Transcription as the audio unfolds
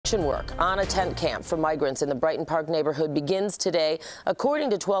construction work on a tent camp for migrants in the Brighton Park neighborhood begins today, according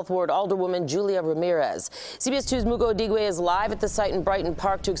to 12th Ward Alderwoman Julia Ramirez. CBS 2's Mugo Odigwe is live at the site in Brighton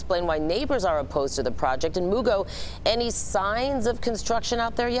Park to explain why neighbors are opposed to the project. And Mugo, any signs of construction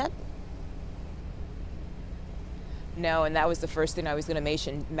out there yet? No, and that was the first thing I was going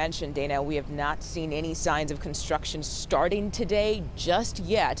to mention, Dana. We have not seen any signs of construction starting today just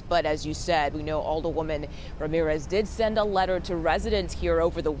yet. But as you said, we know Alderwoman Ramirez did send a letter to residents here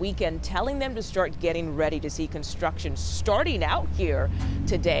over the weekend telling them to start getting ready to see construction starting out here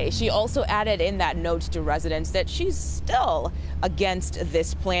today. She also added in that note to residents that she's still against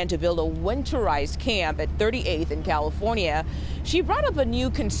this plan to build a winterized camp at 38th in California. She brought up a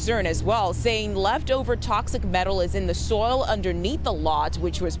new concern as well, saying leftover toxic metal is in the soil underneath the lot,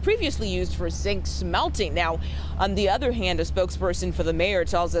 which was previously used for zinc smelting. Now, on the other hand, a spokesperson for the mayor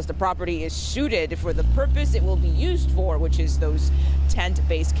tells us the property is suited for the purpose it will be used for, which is those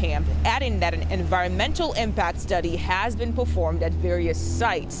tent-based camp, adding that an environmental impact study has been performed at various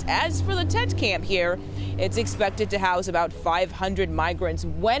sites. As for the tent camp here, it's expected to house about 500 migrants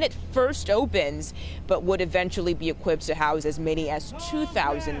when it first opens, but would eventually be equipped to house as many as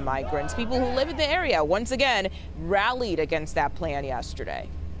 2,000 migrants. People who live in the area, once again, rallied against that plan yesterday.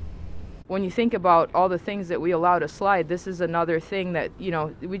 When you think about all the things that we allow to slide, this is another thing that,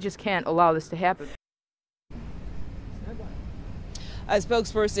 we just can't allow this to happen. A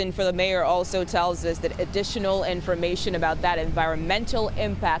spokesperson for the mayor also tells us that additional information about that environmental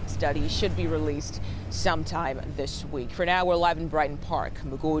impact study should be released sometime this week. For now, we're live in Brighton Park.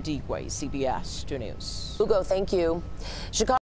 Mugo Odigwe, CBS 2 News. Mugo, thank you. Chicago